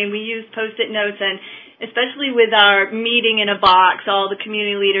 Elaine. We used Post-it notes, and especially with our meeting in a box, all the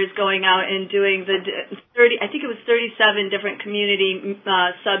community leaders going out and doing the 37 different community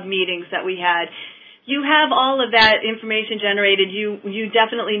sub-meetings that we had. You have all of that information generated. You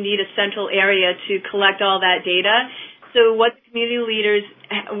definitely need a central area to collect all that data. So what the community leaders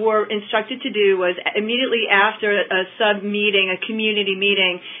were instructed to do was immediately after a sub-meeting, a community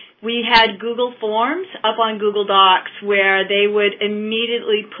meeting, we had Google Forms up on Google Docs where they would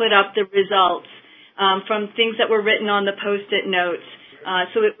immediately put up the results from things that were written on the Post-it notes.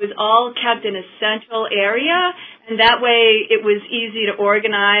 So it was all kept in a central area, and that way it was easy to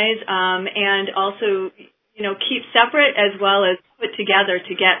organize and also, keep separate as well as put together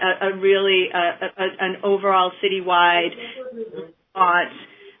to get a really an overall citywide response.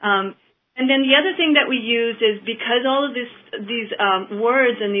 And then the other thing that we used is because all of these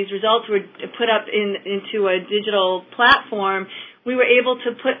words and these results were put up into a digital platform, we were able to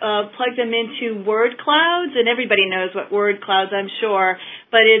plug them into word clouds, and everybody knows what word clouds, I'm sure.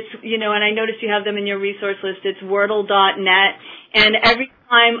 But it's, and I noticed you have them in your resource list. It's wordle.net, and every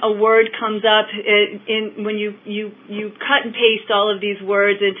time a word comes up, when you cut and paste all of these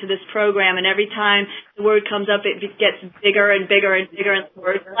words into this program, and every time the word comes up, it gets bigger and bigger and bigger in the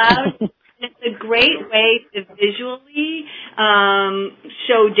word cloud. It's a great way to visually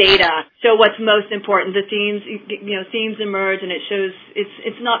show data, show what's most important. The themes emerge, and it shows.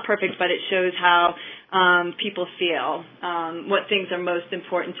 It's not perfect, but it shows how people feel, what things are most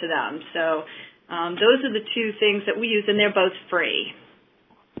important to them. So those are the two things that we use, and they're both free.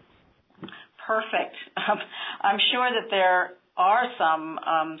 perfect. I'm sure that there are some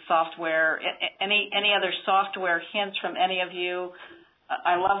software. Any other software hints from any of you?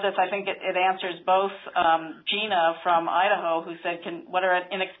 I love this. I think it answers both Gina from Idaho, who said, what are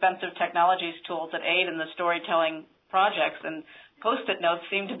inexpensive technologies tools that aid in the storytelling projects? And Post-it notes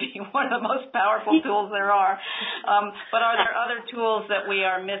seem to be one of the most powerful tools there are. But are there other tools that we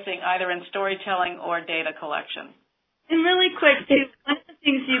are missing, either in storytelling or data collection? And really quick, too, one of the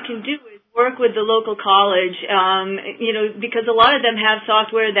things you can do is work with the local college, because a lot of them have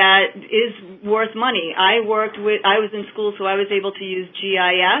software that is worth money. I was in school, so I was able to use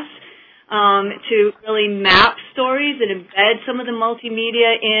GIS to really map stories and embed some of the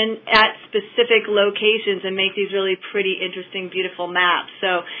multimedia in at specific locations and make these really pretty interesting, beautiful maps.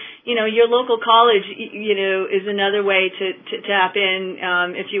 So, your local college, is another way to tap in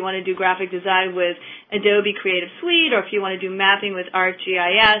if you want to do graphic design with Adobe Creative Suite, or if you want to do mapping with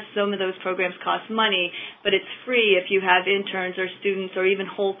ArcGIS. Some of those programs cost money, but it's free if you have interns or students or even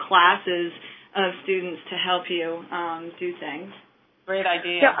whole classes of students to help you do things. Great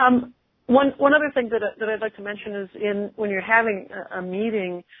idea. Yeah, one other thing that I'd like to mention is when you're having a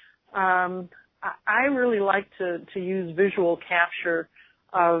meeting, I really like to use visual capture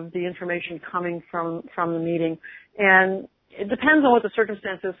of the information coming from the meeting. And it depends on what the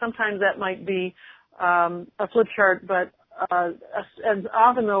circumstance is. Sometimes that might be a flip chart, but as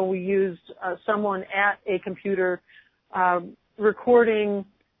often though we used someone at a computer recording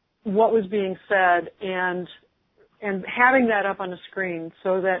what was being said and having that up on the screen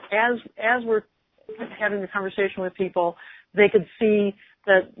so that as we're having the conversation with people, they could see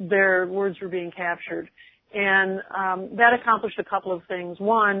that their words were being captured. And that accomplished a couple of things.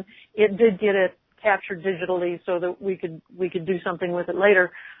 One, it did get it captured digitally so that we could do something with it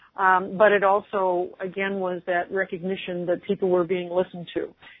later. But it also, again, was that recognition that people were being listened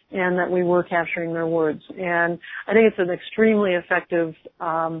to and that we were capturing their words. And I think it's an extremely effective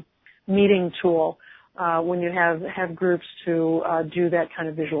meeting tool when you have groups to do that kind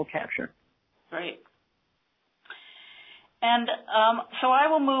of visual capture. Great. And so I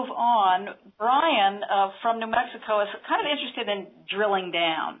will move on. Brian from New Mexico is kind of interested in drilling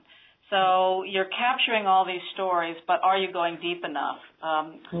down. So you're capturing all these stories, but are you going deep enough?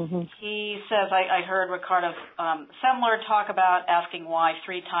 He says, I heard Ricardo Semler talk about asking why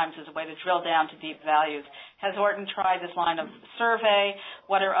 3 times is a way to drill down to deep values. Has Orton tried this line of survey?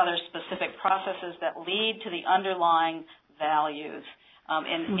 What are other specific processes that lead to the underlying values?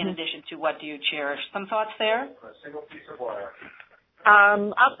 In addition to what do you cherish? Some thoughts there? A single piece of wire.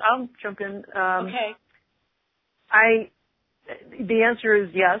 I'll jump in. Okay. The answer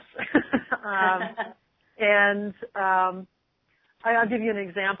is yes. And I'll give you an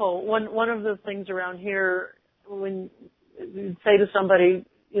example. One of the things around here, when you say to somebody,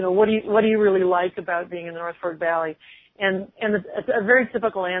 what do you really like about being in the North Fork Valley? And a very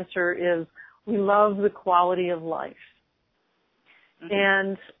typical answer is, we love the quality of life.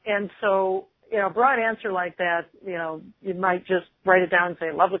 And so, a broad answer like that, you might just write it down and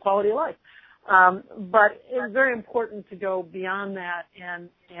say, love the quality of life. But it's very important to go beyond that and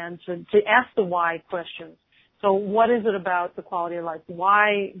to ask the why questions. So what is it about the quality of life?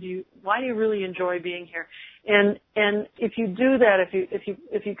 Why do you really enjoy being here? And if you do that,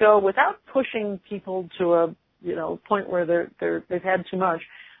 if you go without pushing people to a point where they've had too much,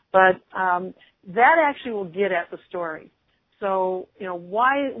 but that actually will get at the story. So,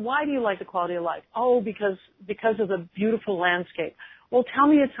 why do you like the quality of life? Oh, because of the beautiful landscape. Well, tell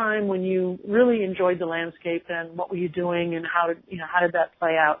me a time when you really enjoyed the landscape and what were you doing and how did that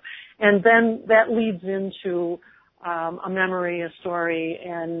play out? And then that leads into a memory, a story,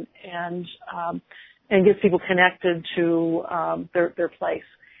 and gets people connected to their place.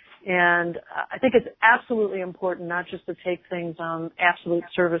 And I think it's absolutely important not just to take things on absolute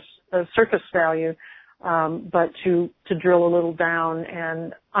surface value, but to drill a little down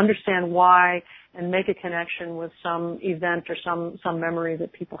and understand why and make a connection with some event or some memory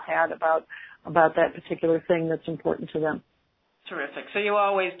that people had about that particular thing that's important to them. Terrific. So you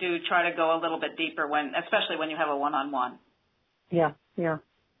always do try to go a little bit deeper especially when you have a one-on-one. Yeah.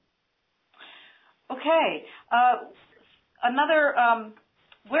 Okay. Another,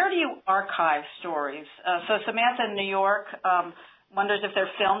 where do you archive stories? So Samantha in New York wonders if they're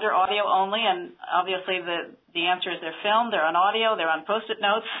filmed or audio only, and obviously the answer is they're filmed, they're on audio, they're on Post-it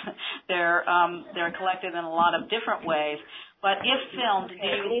notes, they're collected in a lot of different ways. But if filmed, do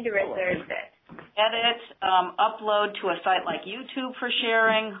you edit, upload to a site like YouTube for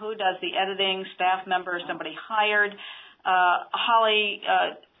sharing? Who does the editing? Staff member, somebody hired? Holli,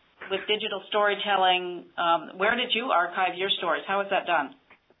 with digital storytelling, where did you archive your stories? How was that done?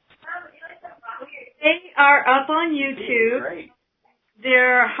 They are up on YouTube. Great.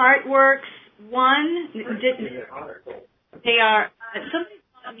 They're HeartWorks 1. They are, somebody's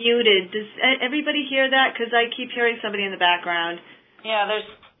not muted. Does everybody hear that? Because I keep hearing somebody in the background. Yeah,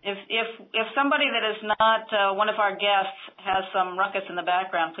 if somebody that is not one of our guests has some ruckus in the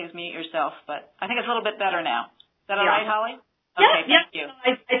background, please mute yourself. But I think it's a little bit better now. Is that all right, Holly? Okay, yeah, thank you.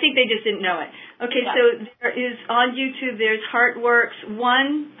 I think they just didn't know it. Okay, Yeah. so there is on YouTube, there's HeartWorks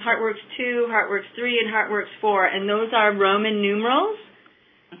 1, HeartWorks 2, HeartWorks 3, and HeartWorks 4, and those are Roman numerals.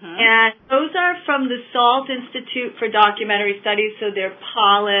 Mm-hmm. And those are from the Salt Institute for Documentary Studies, so they're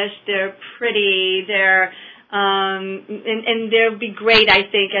polished, they're pretty, they're and they'll be great, I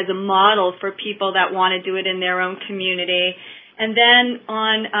think, as a model for people that want to do it in their own community. And then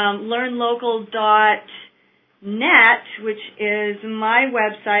on learnlocal.net, which is my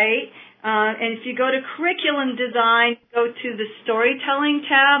website, and if you go to curriculum design, go to the storytelling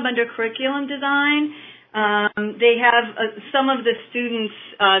tab under curriculum design. They have some of the students'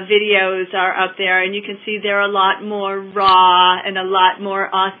 videos are up there, and you can see they're a lot more raw and a lot more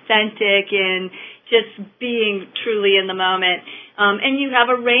authentic in just being truly in the moment. And you have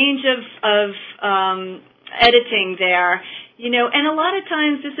a range of editing there. You know, and a lot of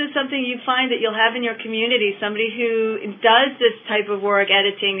times this is something you find that you'll have in your community, somebody who does this type of work,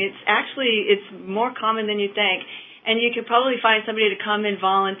 editing. It's more common than you think. And you could probably find somebody to come and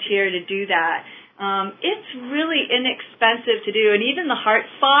volunteer to do that. It's really inexpensive to do. And even the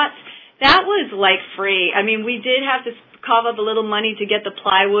HeartSpots, that was like free. I mean, we did have to carve up a little money to get the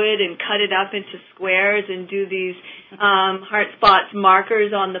plywood and cut it up into squares and do these HeartSpots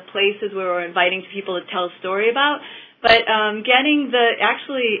markers on the places where we're inviting people to tell a story about. But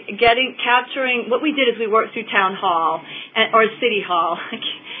capturing, what we did is we worked through town hall or city hall.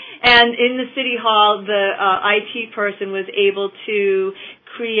 And in the city hall, the IT person was able to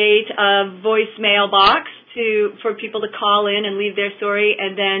create a voicemail box for people to call in and leave their story,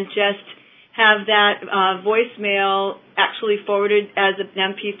 and then just have that voicemail actually forwarded as an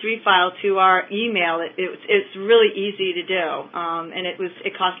MP3 file to our email. It's really easy to do, and it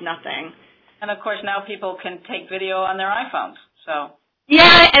cost nothing. And of course, now people can take video on their iPhones. So.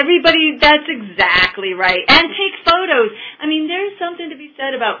 Yeah, everybody, that's exactly right. And take photos. I mean, there's something to be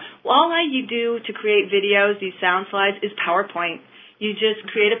said about all you do to create videos, these sound slides, is PowerPoint. You just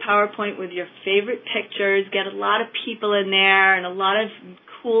create a PowerPoint with your favorite pictures, get a lot of people in there and a lot of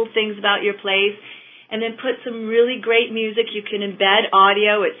cool things about your place, and then put some really great music. You can embed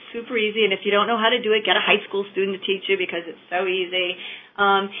audio. It's super easy, and if you don't know how to do it, get a high school student to teach you because it's so easy.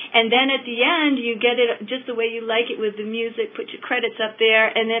 And then at the end, you get it just the way you like it with the music, put your credits up there,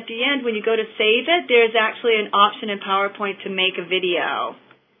 and at the end, when you go to save it, there's actually an option in PowerPoint to make a video.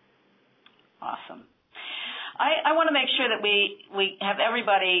 Awesome. I want to make sure that we have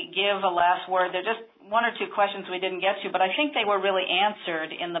everybody give a last word. There are just one or two questions we didn't get to, but I think they were really answered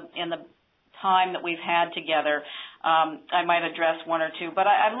in the time that we've had together. I might address one or two, but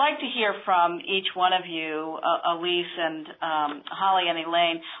I'd like to hear from each one of you, Alece and Holli and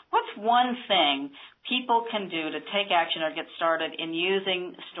Elaine. What's one thing people can do to take action or get started in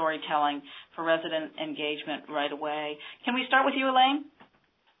using storytelling for resident engagement right away? Can we start with you, Elaine?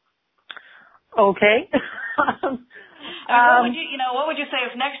 Okay. What would you say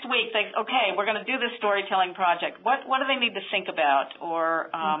if next week we're going to do this storytelling project? What do they need to think about, or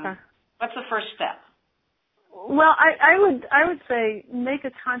what's the first step? Well, I would say make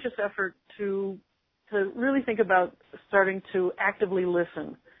a conscious effort to really think about starting to actively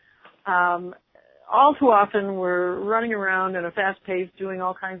listen. All too often we're running around at a fast pace doing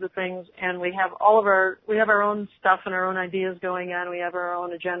all kinds of things, and we have our own stuff and our own ideas going on. We have our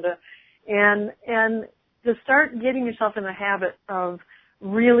own agenda. And to start getting yourself in the habit of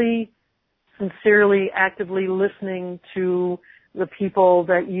really sincerely, actively listening to the people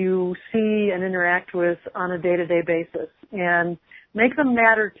that you see and interact with on a day-to-day basis, and make them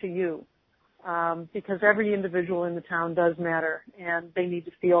matter to you, because every individual in the town does matter, and they need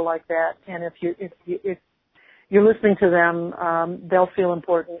to feel like that. And if you're listening to them, they'll feel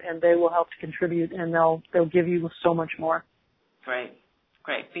important, and they will help to contribute, and they'll give you so much more. Great.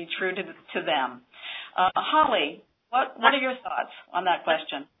 Be true to them. Holli, what are your thoughts on that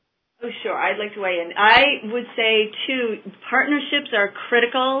question? Oh, sure. I'd like to weigh in. I would say, too, partnerships are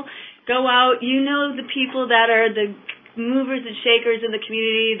critical. Go out. You know the people that are the movers and shakers in the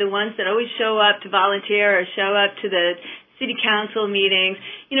community, the ones that always show up to volunteer or show up to the city council meetings.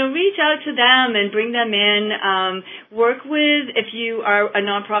 reach out to them and bring them in. Work with, if you are a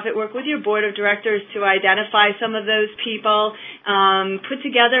nonprofit, work with your board of directors to identify some of those people. Put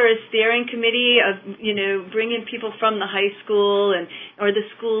together a steering committee of, bring in people from the high school or the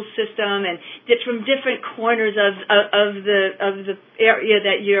school system and from different corners of the area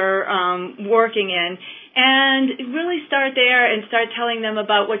that you're working in. And really start there and start telling them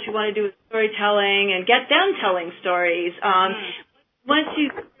about what you want to do with storytelling and get them telling stories. Once you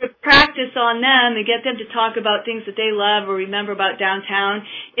practice on them and get them to talk about things that they love or remember about downtown,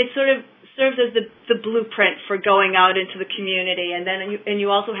 it sort of serves as the blueprint for going out into the community. And then you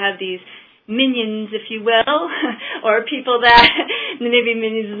also have these minions, if you will, or people that, maybe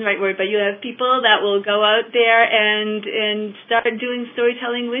minions isn't the right word, but you have people that will go out there and start doing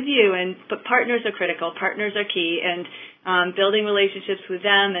storytelling with you. But partners are critical. Partners are key, and building relationships with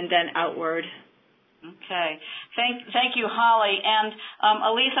them and then outward. Okay. Thank you, Holly. And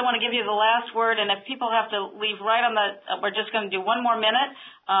Alece, I want to give you the last word, and if people have to leave right on we're just going to do one more minute,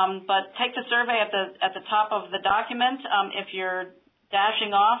 but take the survey at the top of the document if you're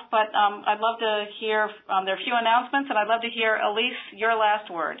dashing off, but I'd love to hear, there are a few announcements, and I'd love to hear, Alece, your last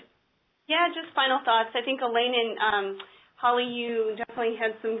word. Yeah, just final thoughts. I think Elaine and Holly, you definitely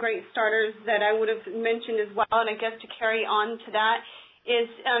had some great starters that I would have mentioned as well, and I guess to carry on to that is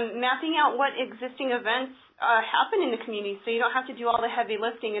mapping out what existing events happen in the community so you don't have to do all the heavy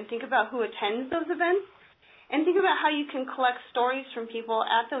lifting, and think about who attends those events. And think about how you can collect stories from people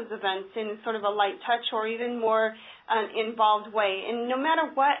at those events in sort of a light touch or even more involved way. And no matter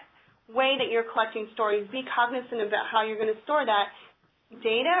what way that you're collecting stories, be cognizant about how you're going to store that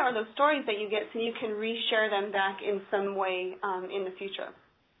data or those stories that you get so you can reshare them back in some way in the future.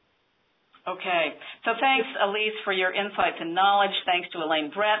 Okay. So thanks, Alece, for your insights and knowledge. Thanks to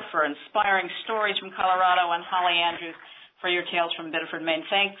Elaine Brett for inspiring stories from Colorado, and Holli Andrews for your tales from Biddeford, Maine.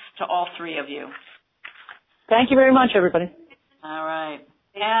 Thanks to all three of you. Thank you very much, everybody. All right.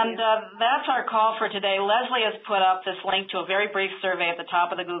 And that's our call for today. Leslie has put up this link to a very brief survey at the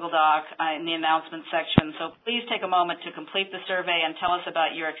top of the Google Doc in the announcement section. So please take a moment to complete the survey and tell us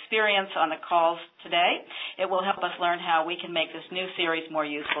about your experience on the calls today. It will help us learn how we can make this new series more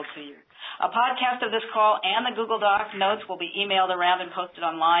useful to you. A podcast of this call and the Google Doc notes will be emailed around and posted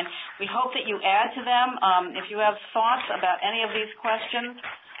online. We hope that you add to them. If you have thoughts about any of these questions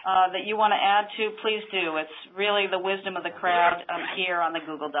that you want to add to, please do. It's really the wisdom of the crowd here on the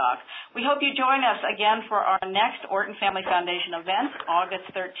Google Doc. We hope you join us again for our next Orton Family Foundation event, August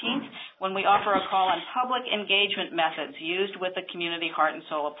 13th, when we offer a call on public engagement methods used with the community heart and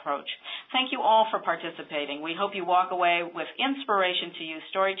soul approach. Thank you all for participating. We hope you walk away with inspiration to use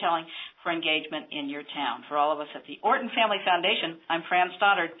storytelling for engagement in your town. For all of us at the Orton Family Foundation, I'm Fran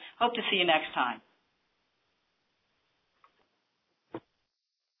Stoddard. Hope to see you next time.